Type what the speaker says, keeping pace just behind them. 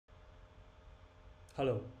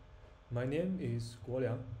Hello, my name is Guo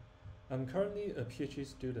Liang. I'm currently a PhD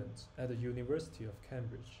student at the University of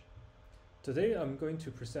Cambridge. Today I'm going to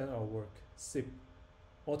present our work, SIP,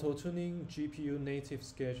 Auto-Tuning GPU Native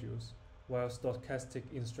Schedules while Stochastic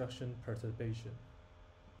Instruction Perturbation.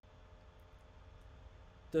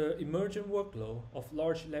 The emergent workload of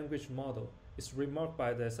large language model is remarked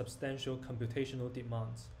by the substantial computational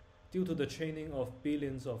demands due to the training of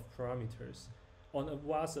billions of parameters on a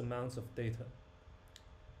vast amounts of data.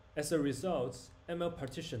 As a result, ML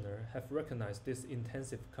practitioners have recognized these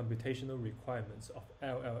intensive computational requirements of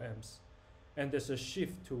LLMs, and there's a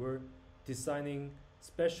shift toward designing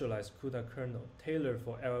specialized CUDA kernel tailored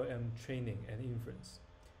for LLM training and inference,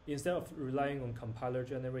 instead of relying on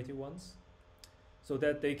compiler-generated ones, so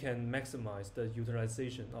that they can maximize the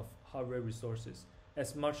utilization of hardware resources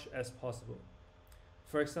as much as possible.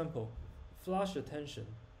 For example, flash attention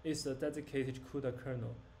is a dedicated CUDA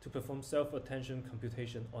kernel to perform self-attention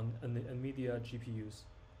computation on NVIDIA GPUs.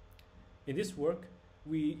 In this work,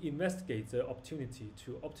 we investigate the opportunity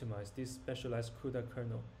to optimize this specialized CUDA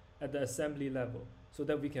kernel at the assembly level so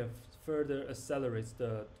that we can further accelerate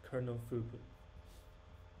the kernel throughput.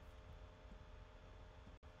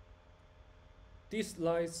 These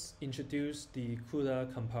slides introduce the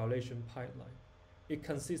CUDA compilation pipeline. It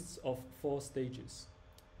consists of 4 stages.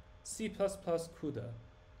 C++ CUDA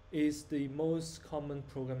is the most common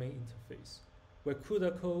programming interface, where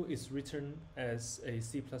CUDA code is written as a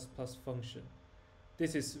C++ function.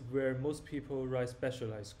 This is where most people write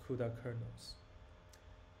specialized CUDA kernels.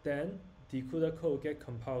 Then, the CUDA code gets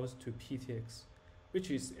compiled to PTX,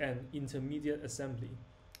 which is an intermediate assembly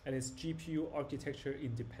and is GPU architecture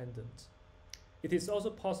independent. It is also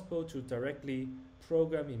possible to directly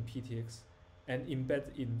program in PTX and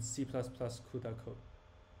embed in C++ CUDA code.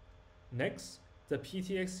 Next, the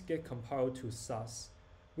PTX gets compiled to SAS,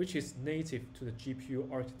 which is native to the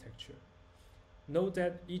GPU architecture. Note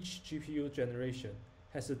that each GPU generation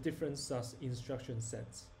has a different SAS instruction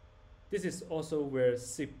set. This is also where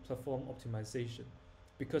SIP performs optimization,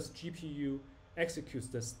 because GPU executes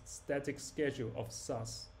the static schedule of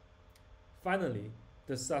SAS. Finally,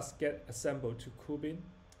 the SAS gets assembled to Kubin,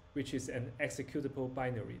 which is an executable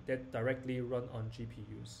binary that directly runs on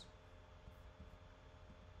GPUs.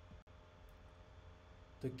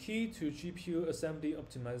 The key to GPU assembly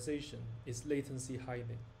optimization is latency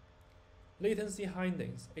hiding. Latency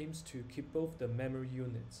hiding aims to keep both the memory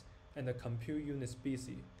units and the compute units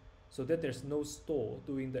busy so that there's no stall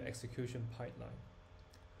during the execution pipeline.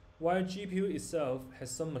 While GPU itself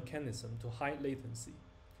has some mechanism to hide latency.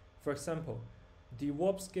 For example, the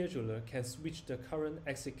warp scheduler can switch the current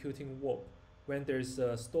executing warp when there is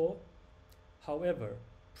a stall. However,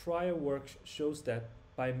 prior work shows that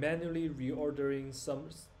by manually reordering some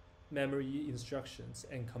memory instructions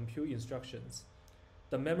and compute instructions,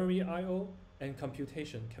 the memory I/O and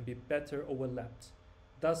computation can be better overlapped,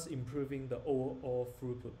 thus improving the overall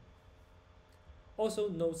throughput. Also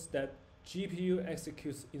note that GPU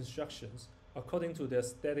executes instructions according to their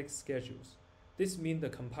static schedules. This means the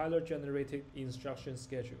compiler-generated instruction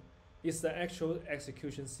schedule is the actual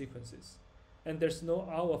execution sequences, and there's no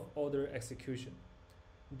out-of-order execution.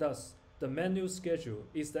 Thus, the manual schedule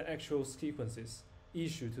is the actual sequences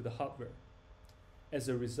issued to the hardware. As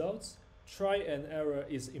a result, try and error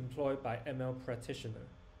is employed by ML practitioners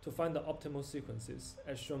to find the optimal sequences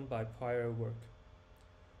as shown by prior work.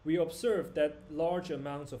 We observe that large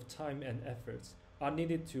amounts of time and effort are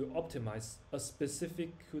needed to optimize a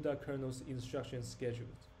specific CUDA kernel's instruction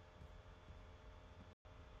schedule.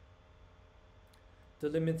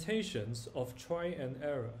 The limitations of try and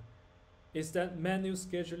error is that manual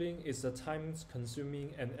scheduling is a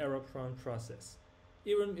time-consuming and error-prone process,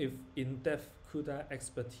 even if in-depth CUDA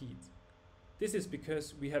expertise. This is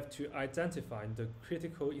because we have to identify the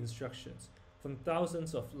critical instructions from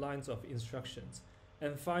thousands of lines of instructions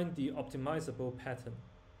and find the optimizable pattern.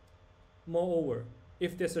 Moreover,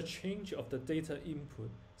 if there's a change of the data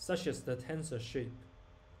input, such as the tensor shape,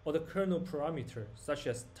 or the kernel parameter, such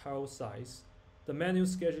as tile size, the manual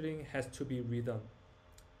scheduling has to be redone.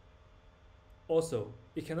 Also,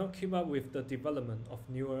 it cannot keep up with the development of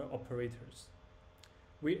newer operators.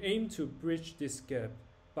 We aim to bridge this gap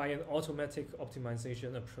by an automatic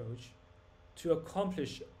optimization approach. To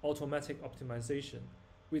accomplish automatic optimization,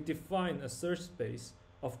 we define a search space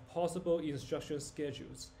of possible instruction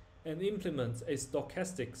schedules and implement a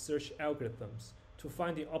stochastic search algorithms to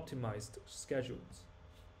find the optimized schedules.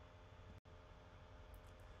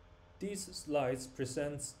 These slides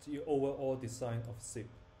present the overall design of SIP.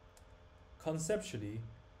 Conceptually,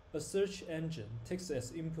 a search engine takes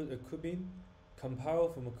as input a Kubin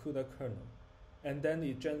compiled from a CUDA kernel. and then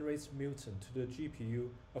it generates mutant to the GPU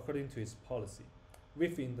according to its policy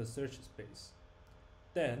within the search space.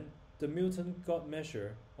 Then the mutant got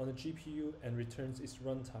measured on the GPU and returns its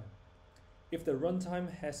runtime. If the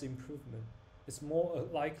runtime has improvement, it's more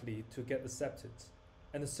likely to get accepted,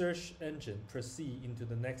 and the search engine proceeds into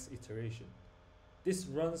the next iteration. This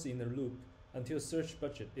runs in a loop until search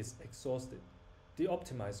budget is exhausted. The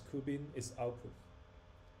optimized Kubin is output.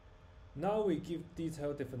 Now we give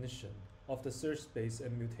detailed definition of the search space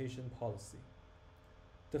and mutation policy.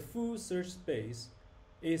 The full search space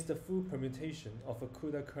is the full permutation of a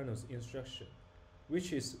CUDA kernel's instruction,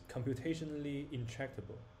 which is computationally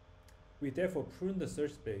intractable. We therefore prune the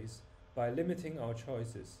search space by limiting our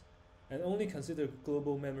choices and only consider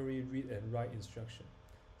global memory read and write instruction,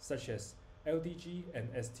 such as LDG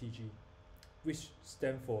and STG, which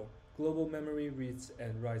stand for global memory reads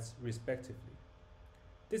and writes respectively.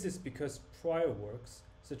 This is because prior works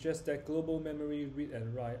suggest that global memory read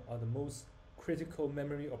and write are the most critical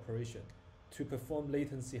memory operation to perform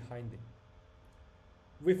latency hiding.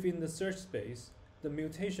 Within the search space, the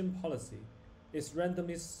mutation policy is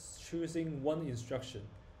randomly choosing one instruction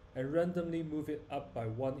and randomly move it up by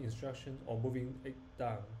one instruction or moving it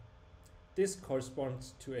down. This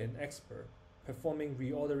corresponds to an expert performing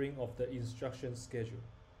reordering of the instruction schedule.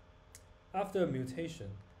 After a mutation,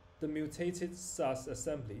 the mutated SAS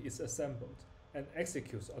assembly is assembled and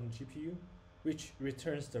executes on GPU, which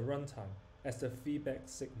returns the runtime as the feedback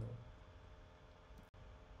signal.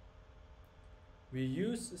 We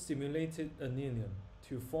use simulated annealing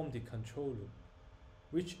to form the control loop,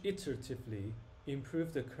 which iteratively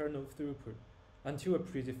improve the kernel throughput until a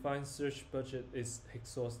predefined search budget is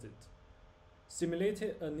exhausted.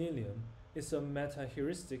 Simulated annealing is a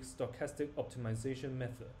meta-heuristic stochastic optimization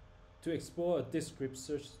method to explore a discrete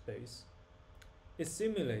search space. It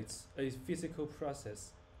simulates a physical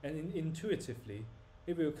process, and intuitively,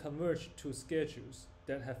 it will converge to schedules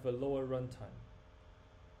that have a lower runtime.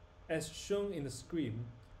 As shown in the screen,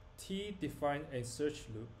 T defines a search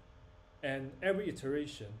loop, and every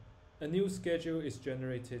iteration, a new schedule is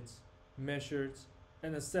generated, measured,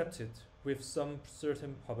 and accepted with some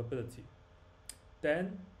certain probability.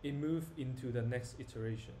 Then it moves into the next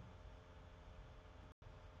iteration.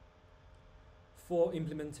 For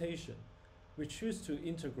implementation, we choose to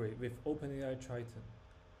integrate with OpenAI Triton.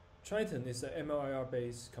 Triton is an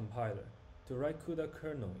MLIR-based compiler to write CUDA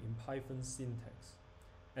kernel in Python syntax,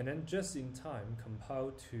 and then just in time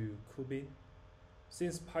compile to Kubin.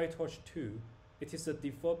 Since PyTorch 2, it is a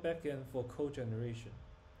default backend for code generation,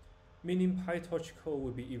 meaning PyTorch code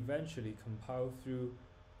will be eventually compiled through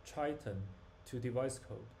Triton to device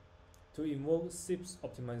code. To invoke SIP's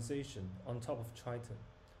optimization on top of Triton,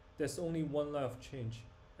 there's only one line of change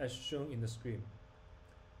as shown in the screen.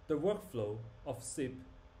 The workflow of SIP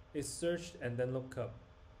is search and then lookup.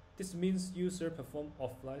 This means user perform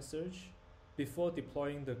offline search before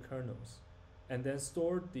deploying the kernels, and then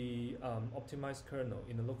store the optimized kernel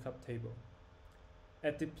in the lookup table.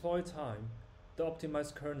 At deploy time, the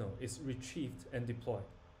optimized kernel is retrieved and deployed.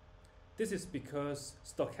 This is because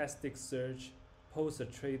stochastic search poses a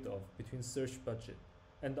trade-off between search budget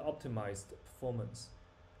and the optimized performance.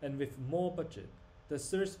 And with more budget, the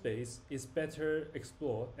search space is better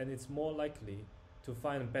explored and it's more likely to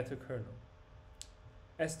find a better kernel.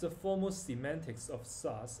 As the formal semantics of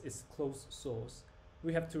SAS is closed source,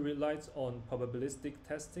 we have to rely on probabilistic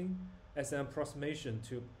testing as an approximation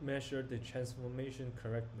to measure the transformation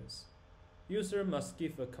correctness. User must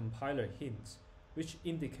give a compiler hint which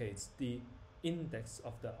indicates the index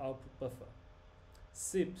of the output buffer.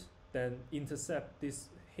 SIP then intercept this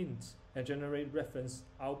hint and generate reference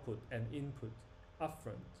output and input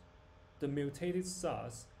upfront. The mutated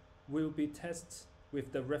SAS will be tested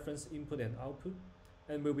with the reference input and output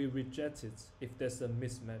and will be rejected if there's a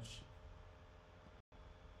mismatch.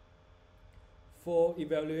 For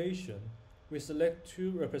evaluation, we select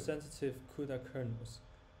two representative CUDA kernels,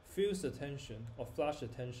 fuse attention or flash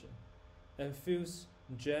attention, and fuse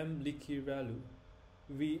gem leaky value.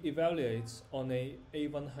 We evaluate on a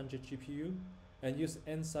A100 GPU and use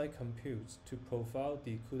n-side compute to profile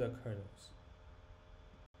the CUDA kernels.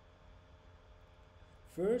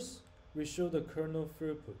 First, we show the kernel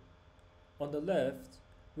throughput. On the left,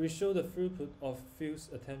 we show the throughput of fuse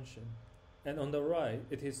attention, and on the right,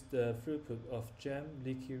 it is the throughput of gem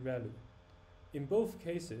leaky value. In both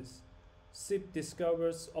cases, SIP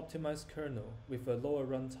discovers optimized kernel with a lower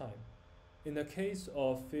runtime. In the case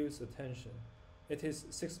of fuse attention, it is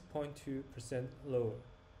 6.2% lower.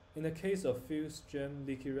 In the case of fuse gem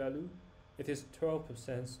leaky value, it is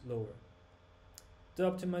 12% lower. The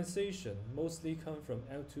optimization mostly comes from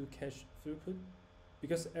L2 cache throughput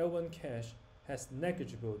because L1 cache has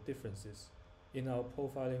negligible differences in our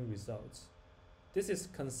profiling results. This is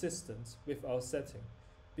consistent with our setting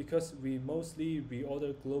because we mostly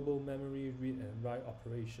reorder global memory read and write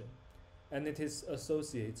operation, and it is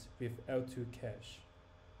associated with L2 cache.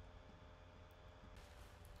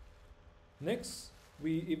 Next,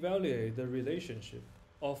 we evaluate the relationship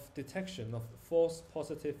of detection of false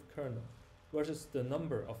positive kernel versus the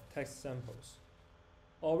number of text samples.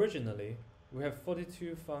 Originally, we have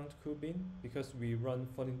 42 found Kubin because we run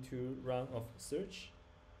 42 rounds of search,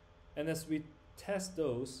 and as we test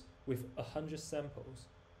those with 100 samples,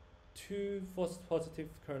 2 false positive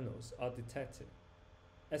kernels are detected.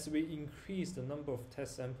 As we increase the number of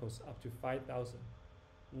test samples up to 5,000,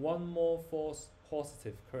 1 more false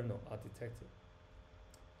positive kernel are detected.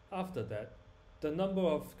 After that, the number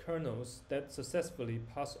of kernels that successfully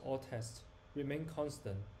pass all tests remain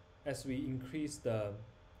constant as we increase the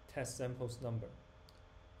test samples number.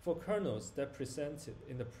 For kernels that presented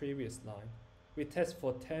in the previous line, we test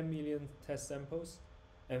for 10 million test samples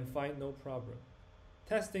and find no problem.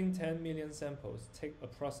 Testing 10 million samples takes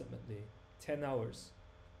approximately 10 hours,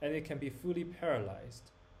 and it can be fully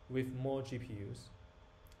parallelized with more GPUs.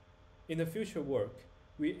 In the future work,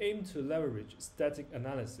 we aim to leverage static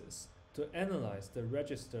analysis to analyze the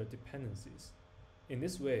register dependencies. In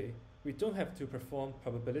this way, we don't have to perform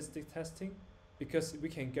probabilistic testing because we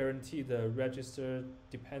can guarantee the register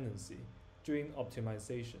dependency during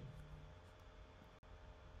optimization.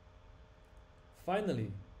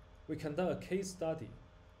 Finally, we conduct a case study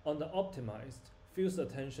on the optimized fused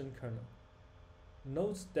attention kernel.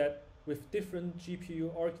 Note that with different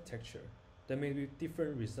GPU architecture, there may be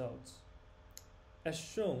different results. As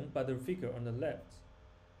shown by the figure on the left,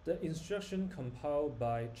 the instruction compiled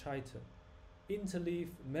by Triton interleave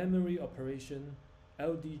memory operation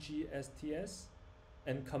LDG-STS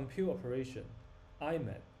and compute operation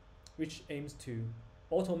IMAP, which aims to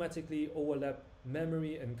automatically overlap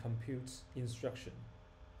memory and compute instruction.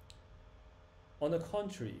 On the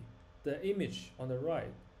contrary, the image on the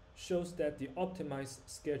right shows that the optimized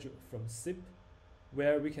schedule from SIP,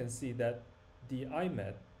 where we can see that the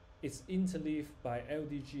IMAP is interleaved by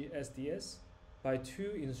LDG-SDS by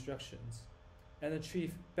 2 instructions and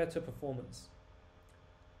achieve better performance.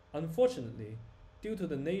 Unfortunately, due to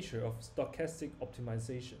the nature of stochastic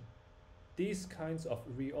optimization, these kinds of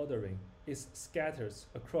reordering is scattered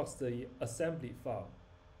across the assembly file.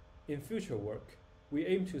 In future work, we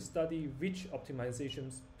aim to study which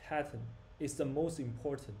optimization pattern is the most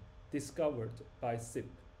important discovered by SIP.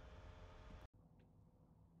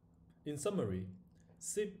 In summary,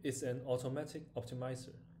 SIP is an automatic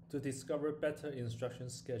optimizer to discover better instruction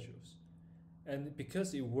schedules, and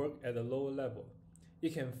because it works at a lower level,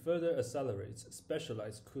 it can further accelerate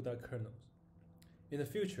specialized CUDA kernels. In the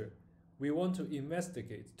future, we want to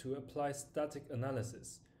investigate to apply static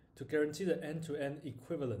analysis to guarantee the end-to-end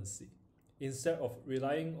equivalency instead of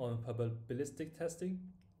relying on probabilistic testing.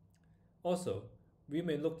 Also, we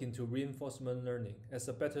may look into reinforcement learning as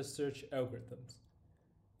a better search algorithm.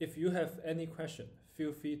 If you have any question,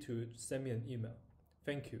 feel free to send me an email.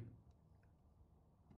 Thank you.